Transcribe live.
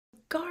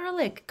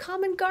garlic,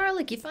 common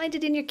garlic. You find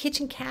it in your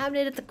kitchen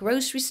cabinet at the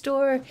grocery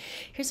store.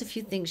 Here's a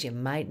few things you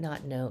might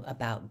not know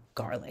about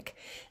garlic.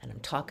 And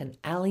I'm talking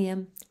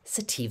Allium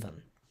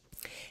sativum.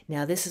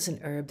 Now, this is an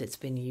herb that's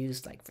been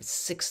used like for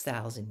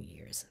 6,000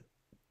 years.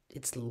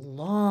 It's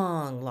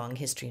long, long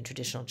history in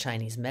traditional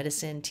Chinese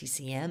medicine,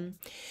 TCM.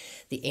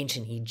 The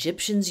ancient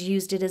Egyptians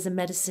used it as a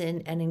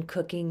medicine and in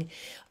cooking.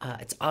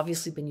 It's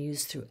obviously been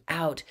used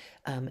throughout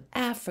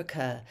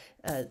Africa,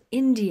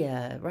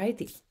 India,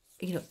 right?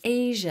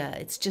 Asia.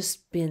 It's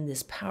just been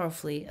this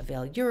powerfully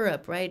availed.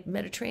 Europe, right?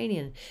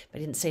 Mediterranean. I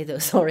didn't say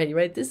those already,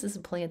 right? This is a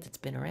plant that's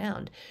been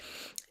around.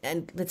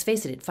 And let's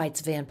face it, it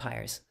fights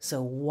vampires.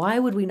 So why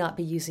would we not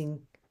be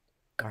using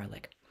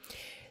garlic?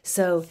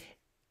 So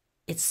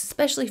it's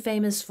especially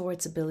famous for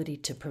its ability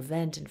to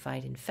prevent and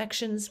fight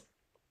infections.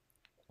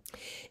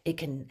 It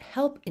can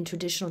help in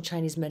traditional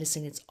Chinese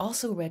medicine. It's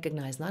also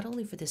recognized not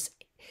only for this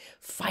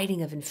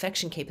fighting of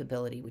infection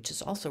capability, which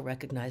is also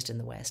recognized in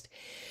the West,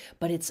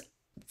 but it's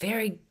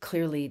very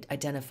clearly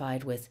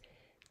identified with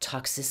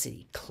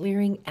toxicity,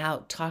 clearing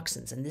out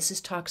toxins. And this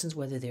is toxins,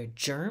 whether they're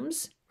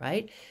germs,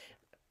 right?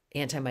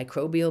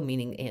 Antimicrobial,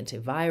 meaning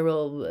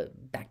antiviral,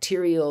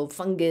 bacterial,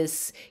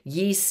 fungus,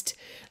 yeast,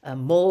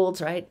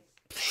 molds, right?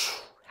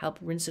 Help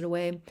rinse it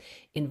away.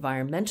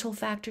 Environmental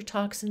factor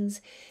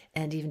toxins,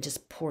 and even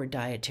just poor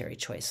dietary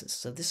choices.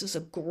 So this is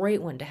a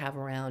great one to have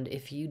around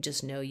if you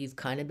just know you've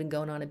kind of been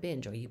going on a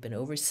binge, or you've been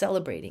over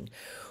celebrating,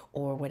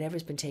 or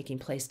whatever's been taking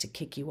place to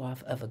kick you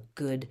off of a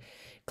good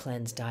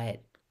cleansed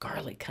diet.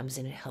 Garlic comes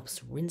in and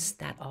helps rinse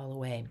that all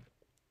away.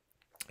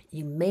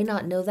 You may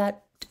not know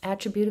that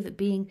attribute of it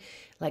being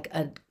like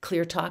a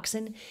clear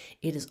toxin.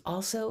 It is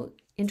also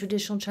in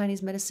traditional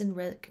Chinese medicine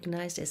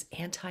recognized as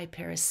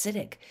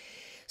anti-parasitic.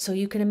 So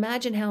you can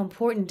imagine how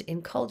important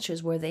in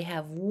cultures where they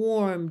have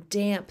warm,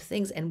 damp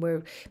things and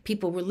where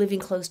people were living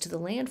close to the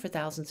land for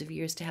thousands of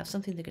years, to have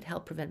something that could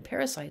help prevent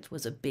parasites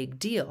was a big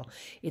deal.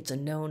 It's a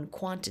known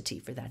quantity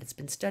for that. It's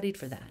been studied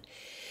for that.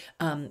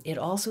 It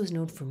also is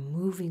known for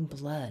moving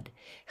blood,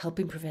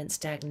 helping prevent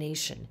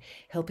stagnation,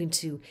 helping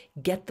to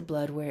get the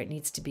blood where it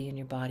needs to be in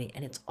your body.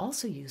 And it's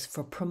also used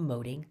for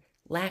promoting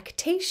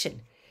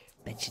lactation.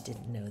 Bet you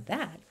didn't know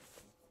that.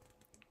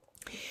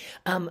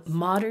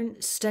 Modern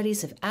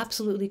studies have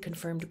absolutely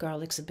confirmed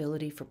garlic's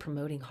ability for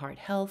promoting heart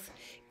health,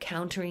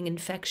 countering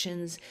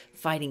infections,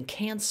 fighting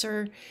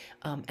cancer,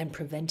 and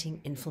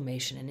preventing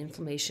inflammation. And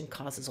inflammation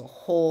causes a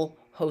whole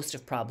host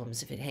of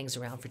problems if it hangs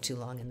around for too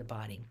long in the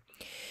body.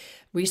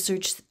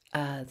 Research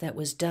that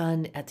was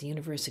done at the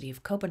University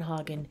of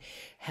Copenhagen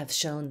have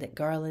shown that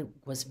garlic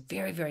was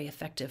very, very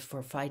effective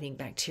for fighting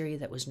bacteria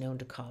that was known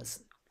to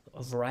cause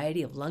a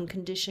variety of lung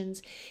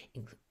conditions,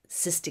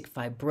 cystic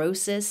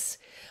fibrosis,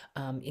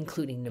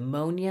 including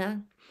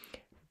pneumonia,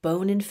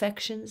 bone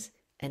infections,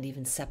 and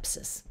even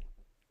sepsis.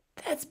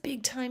 That's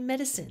big time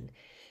medicine.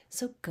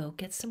 So go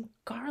get some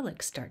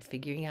garlic. Start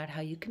figuring out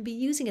how you can be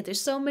using it.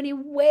 There's so many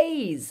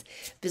ways.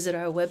 Visit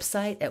our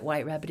website at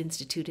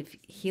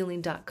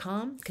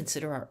whiterabbitinstituteofhealing.com.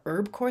 Consider our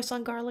herb course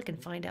on garlic and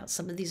find out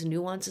some of these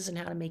nuances and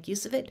how to make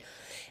use of it.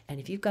 And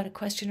if you've got a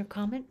question or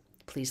comment,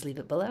 please leave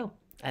it below.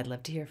 I'd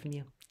love to hear from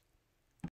you.